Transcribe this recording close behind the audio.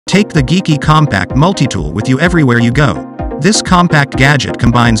Take the Geekey Compact Multitool with you everywhere you go. This compact gadget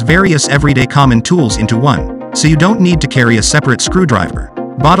combines various everyday common tools into one, so you don't need to carry a separate screwdriver,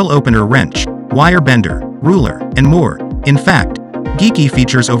 bottle opener wrench, wire bender, ruler, and more. In fact, Geekey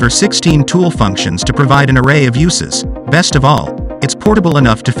features over 16 tool functions to provide an array of uses. Best of all, it's portable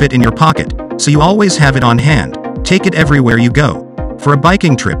enough to fit in your pocket, so you always have it on hand. Take it everywhere you go. For a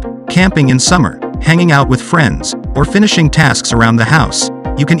biking trip, camping in summer, hanging out with friends, or finishing tasks around the house,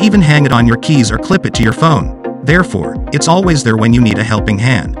 you can even hang it on your keys or clip it to your phone. Therefore, it's always there when you need a helping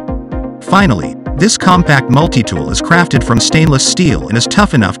hand. Finally, this compact multi-tool is crafted from stainless steel and is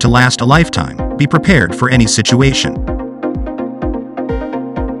tough enough to last a lifetime. Be prepared for any situation.